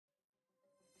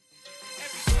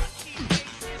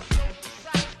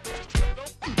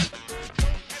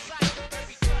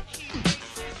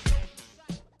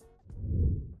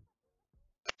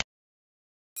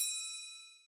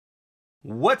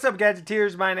What's up,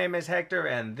 Gadgeteers? My name is Hector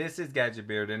and this is Gadget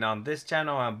Beard, and on this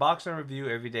channel I unbox and review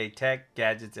everyday tech,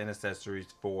 gadgets, and accessories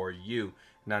for you.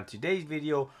 Now in today's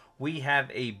video we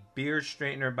have a beard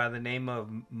straightener by the name of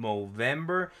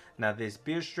Movember. Now this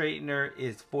beard straightener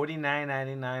is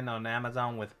 $49.99 on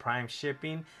Amazon with Prime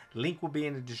shipping. Link will be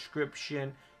in the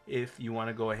description if you want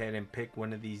to go ahead and pick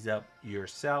one of these up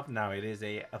yourself. Now it is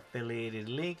a affiliated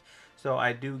link, so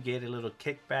I do get a little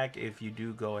kickback if you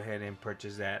do go ahead and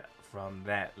purchase that from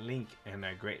that link, and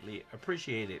I greatly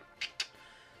appreciate it.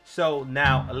 So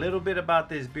now a little bit about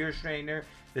this beard straightener.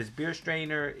 This beard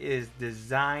straightener is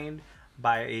designed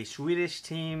by a Swedish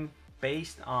team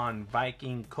based on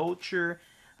Viking Culture.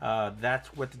 That's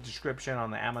what the description on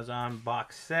the Amazon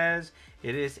box says.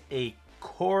 It is a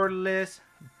cordless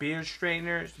beard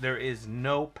straightener. There is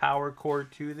no power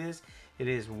cord to this. It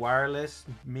is wireless,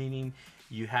 meaning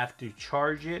you have to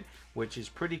charge it, which is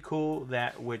pretty cool,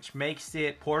 which makes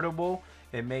it portable.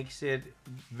 It makes it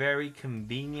very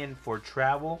convenient for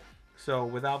travel. So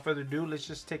without further ado, let's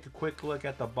just take a quick look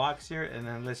at the box here, and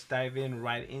then let's dive in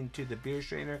right into the beard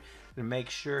straightener to make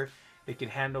sure it can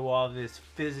handle all this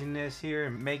fizziness here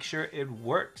and make sure it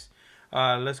works.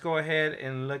 Let's go ahead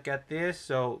and look at this.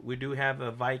 So we do have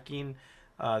a Viking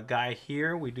guy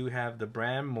here. We do have the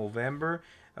brand Movember,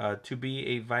 to be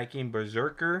a Viking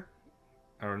berserker.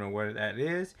 I don't know what that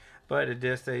is, but it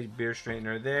does say beard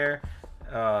straightener there.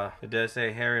 It does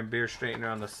say hair and beard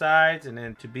straightener on the sides, and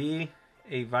then to be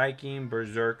a Viking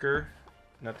berserker.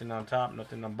 Nothing on top,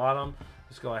 nothing on bottom.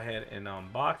 Let's go ahead and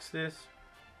unbox this.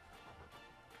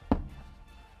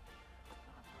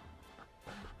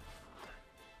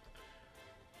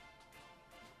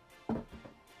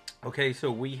 Okay, so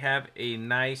we have a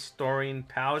nice storing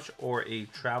pouch or a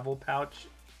travel pouch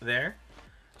there.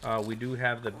 We do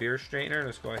have the beard straightener.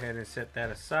 Let's go ahead and set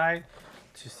that aside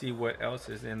to see what else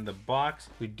is in the box.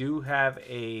 We do have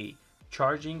a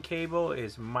charging cable.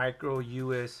 It's micro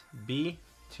USB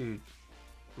to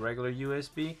regular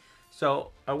USB. So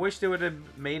I wish they would have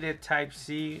made it type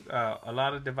C. A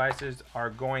lot of devices are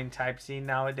going type C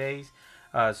nowadays.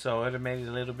 So it would have made it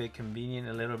a little bit convenient,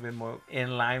 a little bit more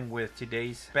in line with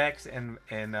today's specs and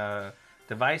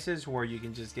devices, where you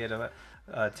can just get a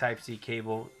type C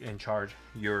cable and charge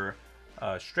your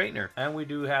straightener. And we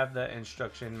do have the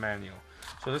instruction manual.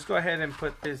 So let's go ahead and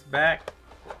put this back.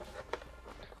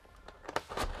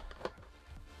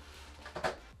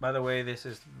 By the way, this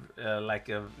is like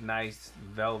a nice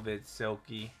velvet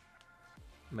silky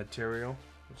material,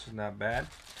 which is not bad.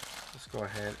 Let's go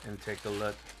ahead and take a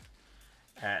look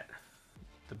at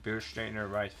the beard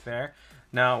straightener right there.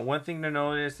 Now one thing to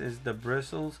notice is the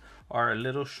bristles are a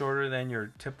little shorter than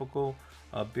your typical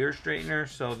beard straightener,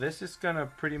 so this is gonna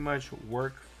pretty much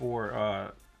work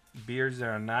for beards that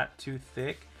are not too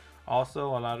thick.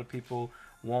 Also, a lot of people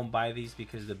won't buy these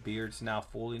because the beard's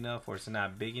not full enough or it's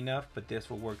not big enough, but this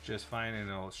will work just fine and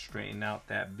it'll straighten out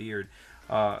that beard.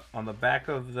 On the back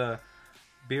of the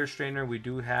beard straightener we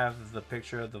do have the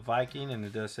picture of the Viking, and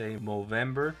it does say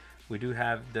Movember. We do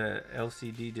have the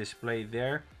LCD display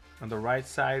there. On the right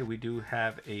side we do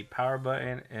have a power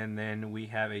button, and then we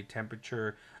have a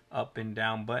temperature up and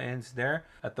down buttons there.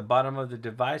 At the bottom of the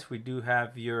device we do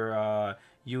have your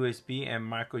USB and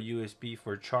micro USB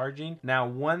for charging. Now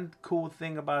one cool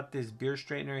thing about this beard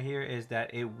straightener here is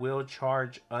that it will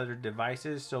charge other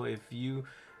devices. So if you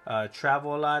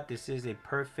travel a lot, this is a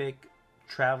perfect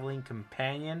traveling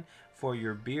companion for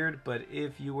your beard. But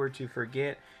if you were to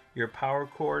forget your power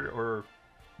cord or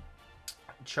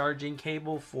charging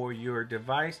cable for your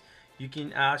device, you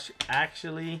can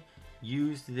actually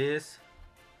use this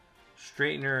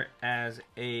straightener as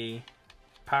a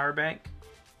power bank.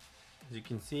 As you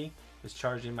can see, it's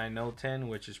charging my Note 10,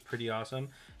 which is pretty awesome.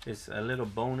 It's a little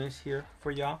bonus here for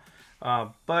y'all.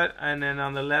 And then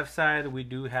on the left side we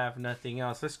do have nothing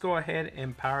else. Let's go ahead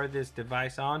and power this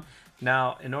device on.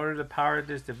 Now in order to power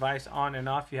this device on and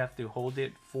off, you have to hold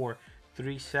it for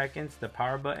 3 seconds, the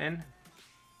power button.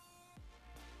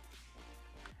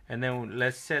 And then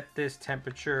let's set this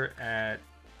temperature at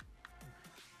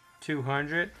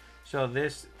 200. So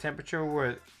this temperature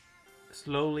will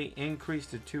slowly increase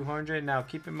to 200. Now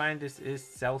keep in mind this is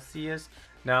Celsius.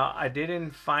 Now I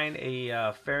didn't find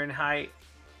a Fahrenheit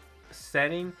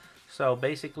setting, so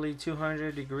basically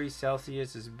 200 degrees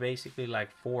Celsius is basically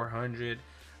like 400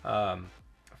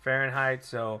 Fahrenheit.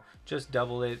 So just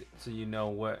double it so you know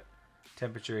what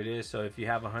temperature it is. So if you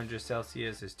have 100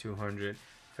 Celsius, it's 200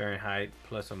 Fahrenheit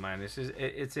plus or minus.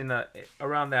 It's in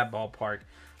around that ballpark,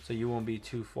 so you won't be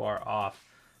too far off.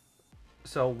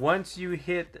 So once you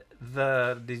hit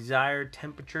the desired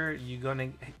temperature, you're gonna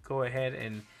go ahead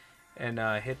and and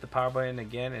hit the power button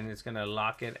again, and it's gonna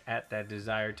lock it at that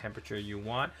desired temperature you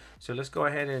want. So let's go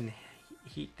ahead and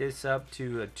heat this up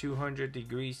to 200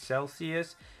 degrees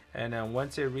Celsius, and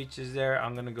once it reaches there,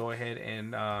 I'm gonna go ahead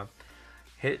and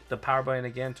hit the power button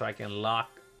again so I can lock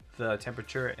the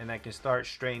temperature and I can start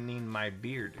straightening my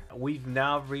beard. We've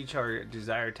now reached our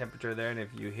desired temperature there, and if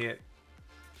you hit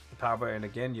the power button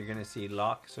again, you're gonna see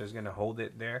lock, so it's gonna hold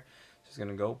it there. So it's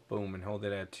gonna go boom and hold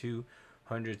it at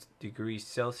 200 degrees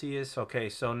Celsius. Okay,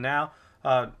 so now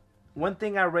one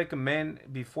thing I recommend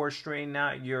before straightening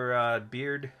out your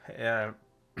beard,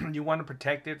 you want to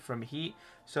protect it from heat.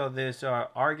 So this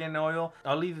argan oil,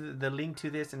 I'll leave the link to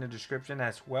this in the description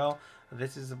as well.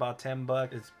 This is about 10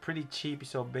 bucks. It's pretty cheap.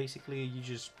 So basically you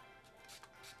just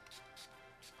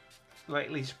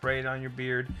lightly spray it on your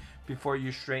beard before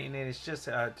you straighten it. It's just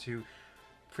to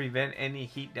prevent any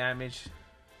heat damage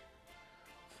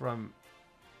from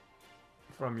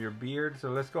your beard. So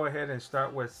let's go ahead and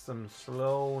start with some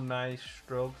slow, nice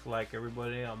strokes like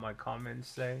everybody on my comments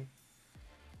say.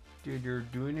 Dude, you're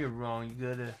doing it wrong. You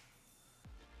gotta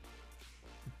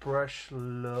brush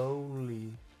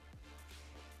slowly.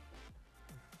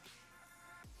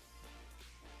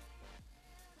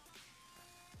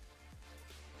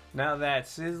 Now that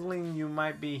sizzling, you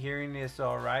might be hearing this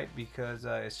alright because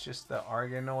it's just the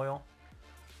argan oil.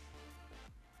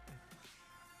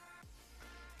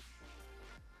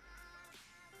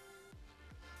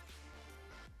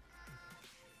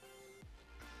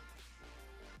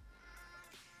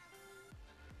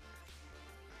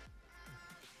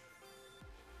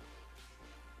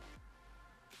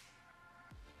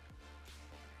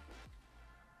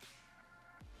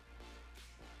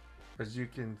 As you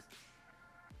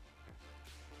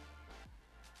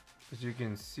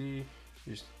can see,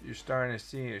 you're starting to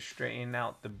see it straighten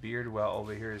out the beard while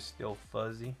over here is still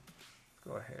fuzzy. Let's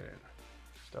go ahead and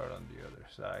start on the other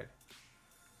side.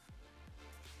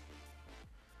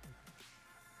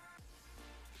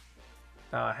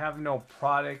 Now I have no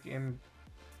product in,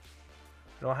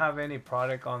 I don't have any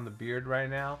product on the beard right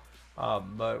now,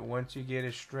 but once you get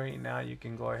it straightened out, you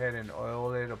can go ahead and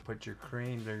oil it or put your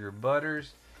creams or your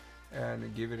butters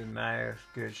and give it a nice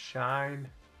good shine.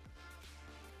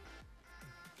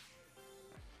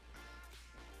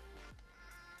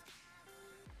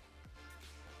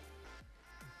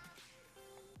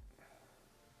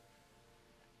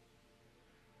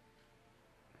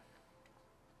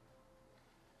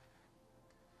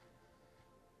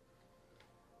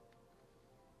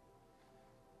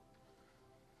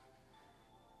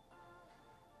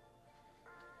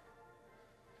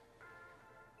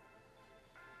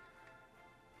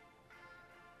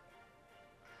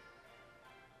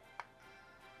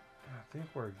 I think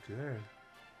we're good.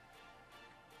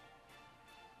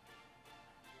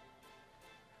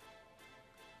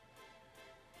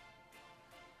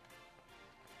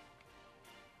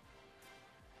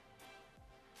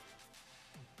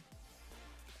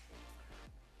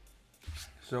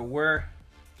 So we're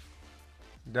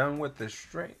done with the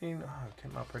straightening. Oh, it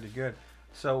came out pretty good.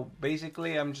 So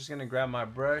basically I'm just gonna grab my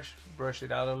brush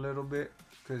it out a little bit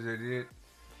because it did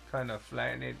kind of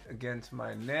flatten it against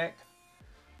my neck.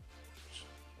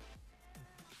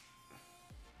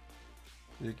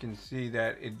 You can see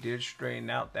that it did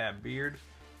straighten out that beard.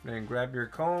 Then grab your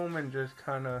comb and just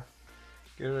kind of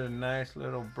give it a nice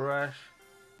little brush.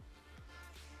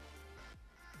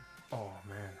 Oh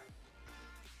man.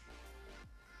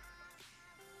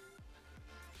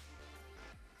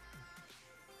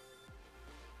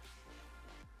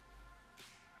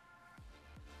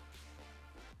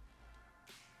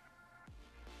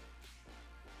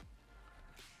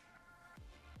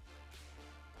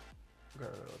 Got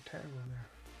a little tangle there.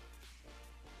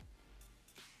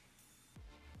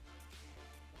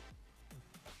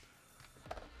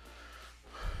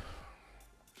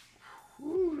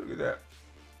 Woo, look at that.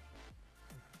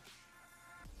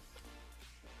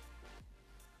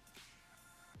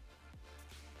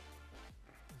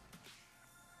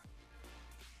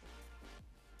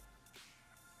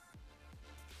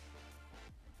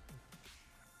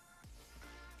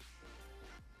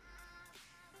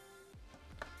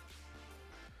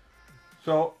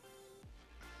 So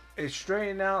it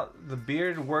straightened out the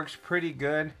beard, works pretty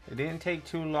good. It didn't take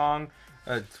too long.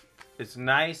 It's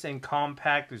nice and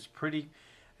compact. It's pretty,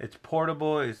 it's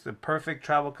portable. It's the perfect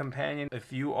travel companion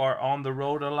if you are on the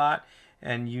road a lot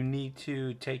and you need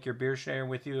to take your beard straightener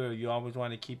with you, or you always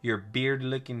want to keep your beard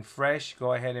looking fresh.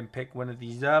 Go ahead and pick one of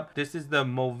these up. This is the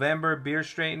Movember beard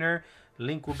straightener.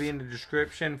 Link will be in the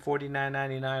description.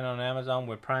 $49.99 on Amazon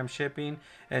with Prime shipping.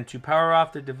 And to power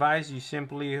off the device, you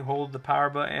simply hold the power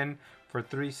button for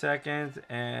 3 seconds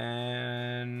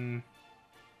and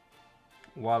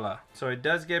Voila. So it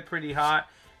does get pretty hot,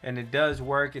 and it does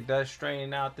work. It does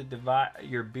straighten out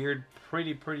your beard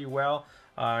pretty well.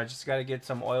 Just got to get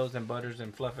some oils and butters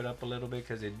and fluff it up a little bit,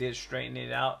 because it did straighten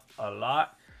it out a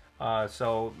lot.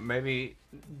 So maybe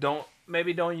don't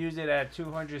use it at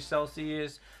 200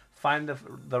 Celsius. Find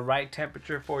the right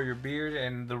temperature for your beard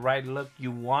and the right look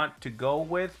you want to go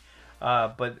with.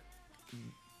 But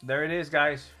there it is,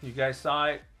 guys. You guys saw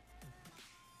it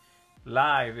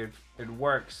live. It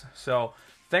works. So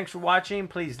thanks for watching.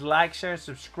 Please like, share, and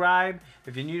subscribe.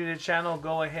 If you're new to the channel,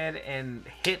 go ahead and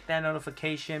hit that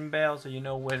notification bell so you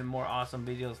know when more awesome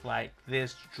videos like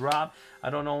this drop. I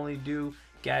don't only do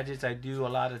gadgets, I do a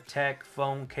lot of tech,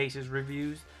 phone cases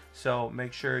reviews. So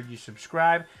make sure you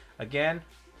subscribe. Again,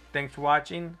 thanks for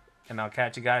watching, and I'll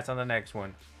catch you guys on the next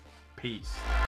one. Peace.